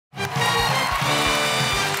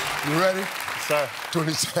You ready? Yes, sir.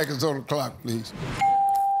 20 seconds on the clock, please.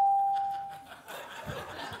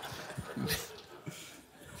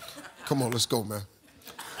 Come on, let's go, man.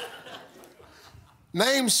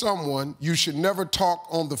 Name someone you should never talk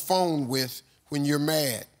on the phone with when you're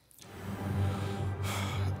mad.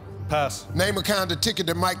 Pass. Name a kind of ticket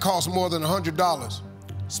that might cost more than $100.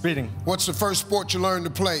 Speeding. What's the first sport you learned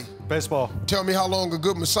to play? Baseball. Tell me how long a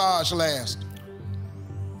good massage lasts.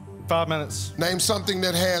 5 minutes. Name something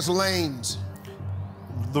that has lanes.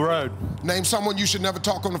 The road. Name someone you should never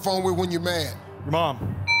talk on the phone with when you're mad. Your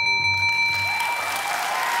mom.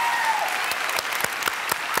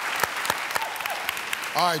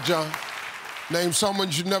 All right, John. Name someone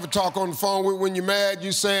you should never talk on the phone with when you're mad.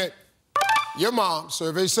 You said, your mom.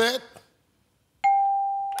 Survey said.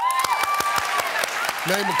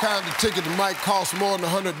 Name a kind of ticket that might cost more than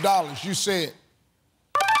 $100. You said,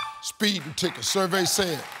 speeding ticket. Survey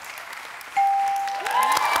said.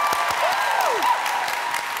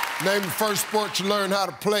 Name the first sport you learned how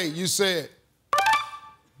to play. You said,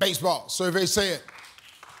 baseball. Survey said.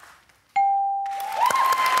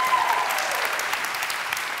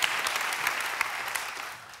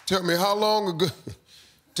 Tell me how long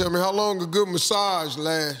a good massage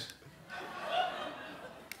lasts.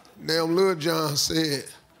 Damn, Lil John said,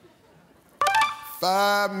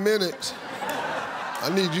 5 minutes.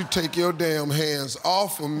 I need you to take your damn hands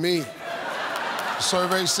off of me.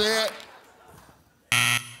 Survey said.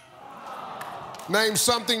 Name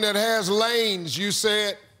something that has lanes. You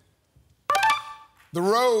said, the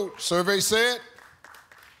road. Survey said.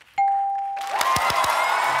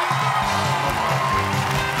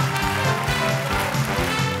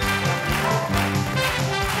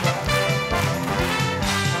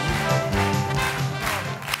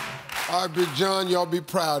 All right, Big John, y'all be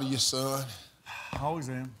proud of your son. I always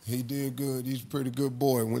am. He did good. He's a pretty good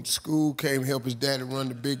boy. Went to school, came to help his daddy run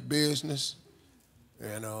the big business,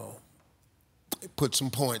 and he put some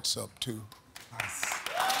points up, too. Nice.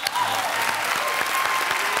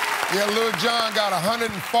 Yeah, Lil John got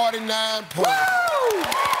 149 points. Woo!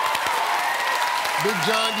 Big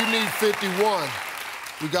John, you need 51.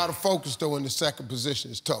 We got to focus, though, in the second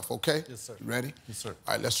position. It's tough, okay? Yes, sir. You ready? Yes, sir.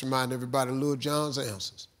 All right, let's remind everybody of Lil John's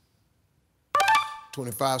answers.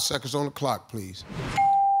 25 seconds on the clock, please.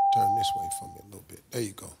 Turn this way for me a little bit. There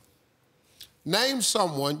you go. Name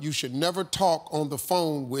someone you should never talk on the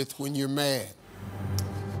phone with when you're mad.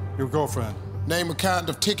 Your girlfriend. Name a kind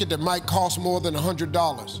of ticket that might cost more than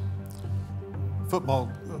 $100. Football.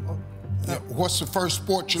 Yeah. What's the first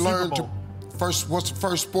sport you learned to... What's the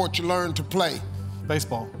first sport you learned to play?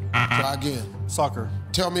 Baseball. Try again. Soccer.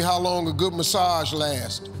 Tell me how long a good massage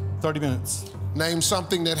lasts. 30 minutes. Name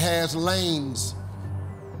something that has lanes.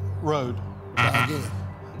 Road. Try again.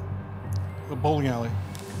 A bowling alley.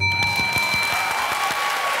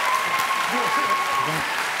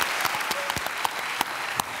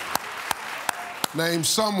 Name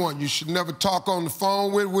someone you should never talk on the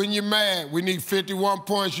phone with when you're mad. We need 51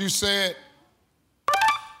 points. You said,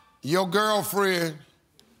 your girlfriend.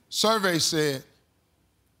 Survey said.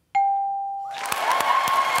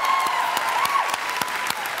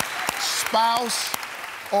 Spouse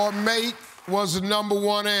or mate was the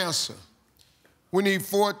 #1 answer. We need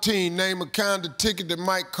 14. Name a kind of ticket that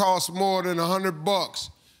might cost more than $100.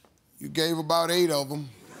 You gave about 8 of them.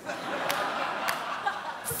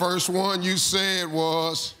 First one you said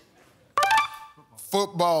was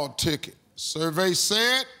football ticket. Survey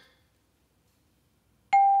said.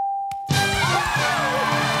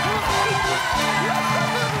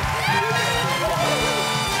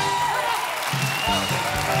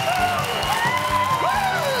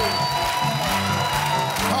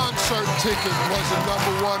 Concert ticket was the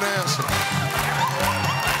 #1 answer.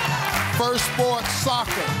 First sport,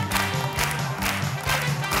 soccer.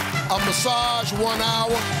 A massage, 1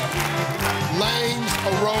 hour. Lanes,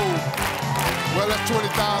 a road. Well, that's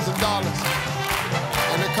 $20,000.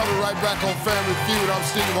 And they're coming right back on Family Feud. I'm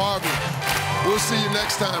Steve Harvey. We'll see you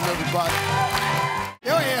next time, everybody.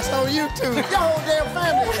 Your ass on YouTube. Your whole damn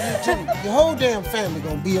family on YouTube. Your whole damn family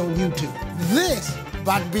gonna be on YouTube. This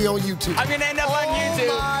about to be on YouTube. I'm gonna end up on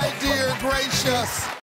YouTube. Oh, my dear gracious.